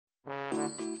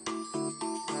Greetings,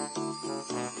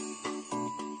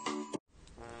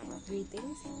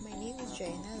 my name is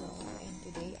Jaina Law, and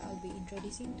today I'll be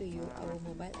introducing to you our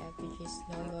mobile app, which is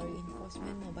Know Your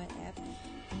Reinforcement mobile app.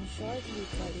 In short, we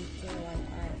call it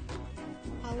KYR.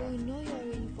 Our Know Your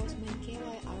Reinforcement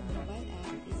KYR mobile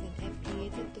app is an app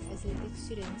created to facilitate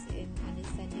students in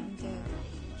understanding the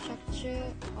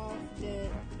structure of the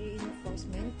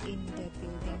reinforcement in the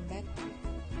building back.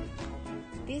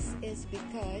 This is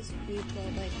because we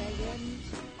provide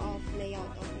diagrams of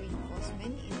layout of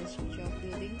reinforcement in the structure of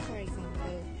building, for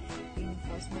example,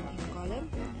 reinforcement in column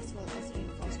as well as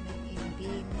reinforcement in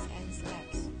beams and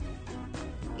slabs.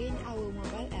 In our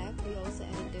mobile app, we also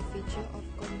added the feature of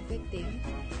converting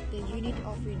the unit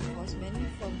of reinforcement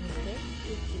from meter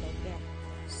to kilogram.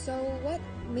 So what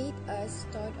made us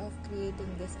start of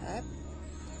creating this app?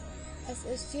 As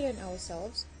a student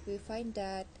ourselves, we find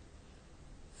that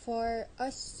for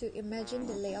us to imagine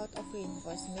the layout of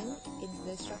reinforcement in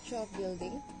the structure of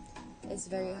building is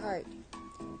very hard.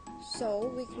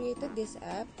 So we created this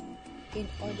app in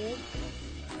order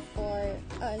for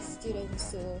us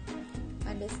students to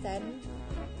understand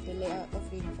the layout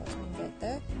of reinforcement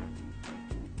better,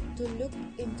 to look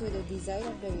into the design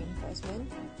of the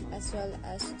reinforcement, as well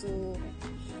as to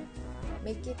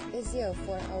make it easier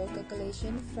for our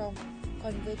calculation from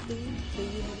converting the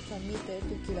unit from meter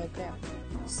to kilogram.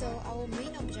 So our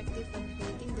main objective in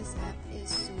creating this app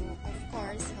is to, of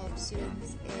course, help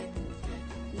students in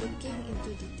looking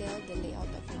into detail the layout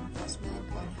of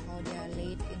reinforcement on how they are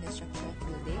laid in the structure of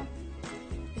building.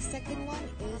 The second one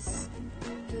is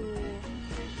to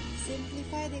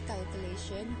simplify the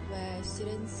calculation where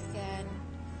students can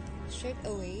straight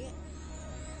away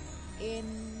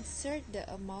insert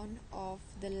the amount of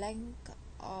the length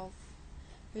of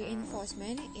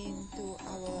reinforcement into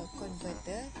our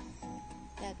converter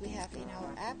that we have in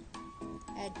our app,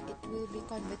 and it will be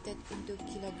converted into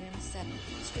kilogram set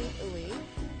straight away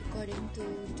according to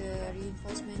the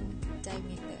reinforcement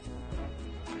diameter.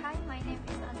 Hi, my name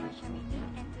is Alma Shamini,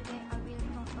 and today I will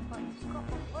talk about the scope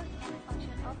of work and the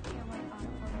function of KYR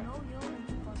for Know Your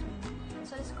Reinforcement.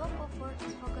 So the scope of work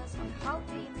is focused on how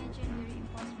to imagine the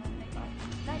reinforcement layout,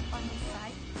 like on this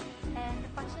side. And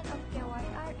the function of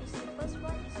KYR is the first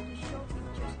one is to show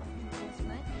pictures of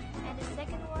reinforcement, and the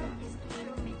second one is to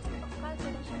show method of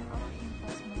calculation of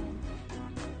reinforcement.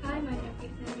 Hi, my name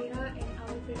is Nadira, and I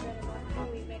will present about how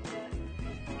we make the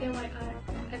KYR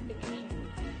application.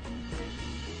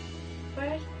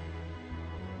 First,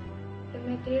 the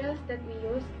materials that we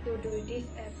use to do this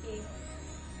app is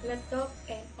laptop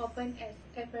and OpenS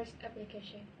first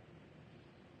application.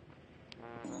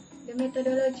 The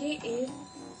methodology is,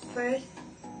 first,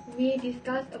 we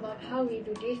discuss about how we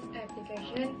do this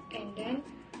application, and then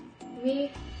we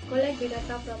collect the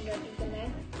data from the internet,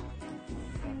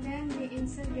 and then we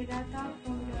insert the data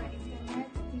from the internet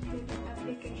into the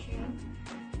application,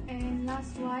 and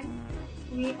last one,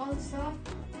 we also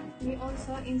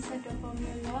insert the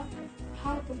formula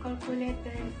how to calculate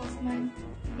the reinforcement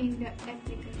in the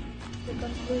application. The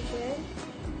conclusion,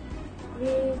 we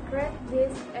create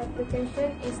this application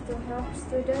is to help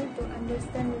students to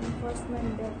understand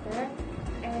reinforcement better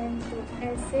and to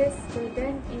assist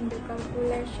students in the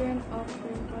calculation of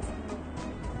reinforcement.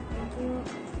 Thank you.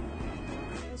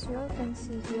 As you all can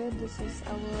see here, this is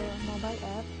our mobile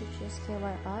app, which is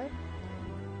KYR.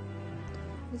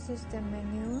 This is the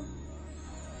menu,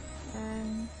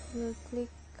 and we'll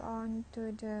click on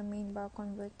to the main bar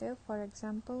converter. For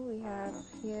example, we have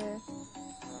here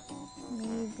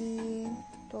maybe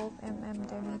 12 mm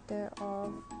diameter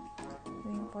of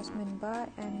reinforcement bar,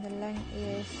 and the length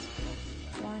is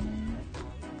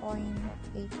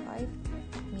 1.85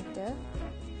 meter.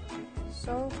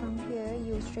 So from here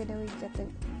you straight away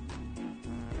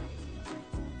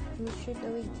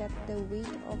get the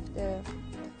weight of the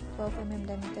 12 mm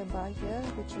diameter bar here,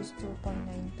 which is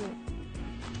 2.92.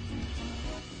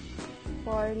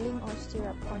 For link or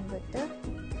stirrup converter,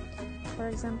 for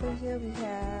example, here we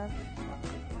have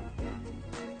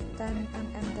 10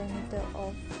 mm diameter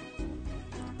of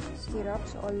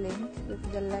stirrups or link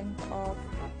with the length of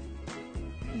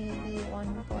maybe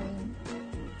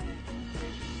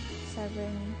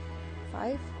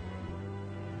 1.75.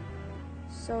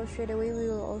 So straight away we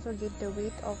will also get the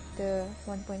weight of the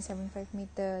 1.75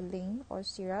 meter link or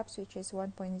stirrups, which is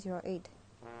 1.08.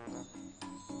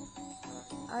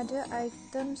 Other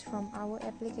items from our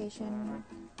application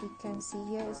we can see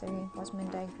here is a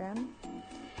reinforcement diagram.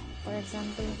 For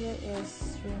example, here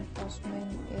is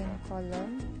reinforcement in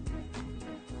column.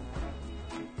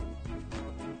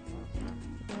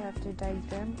 We have the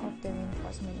diagram of the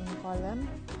reinforcement in column.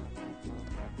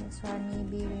 Next one may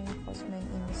be reinforcement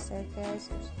in the staircase,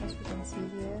 as we can see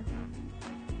here.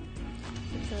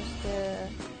 It shows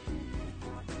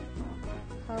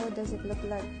how does it look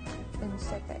like in the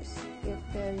staircase if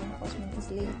the reinforcement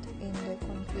is laid in the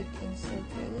concrete in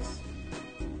staircase.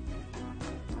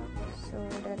 So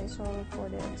that is all for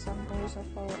the examples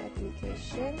of our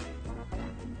application.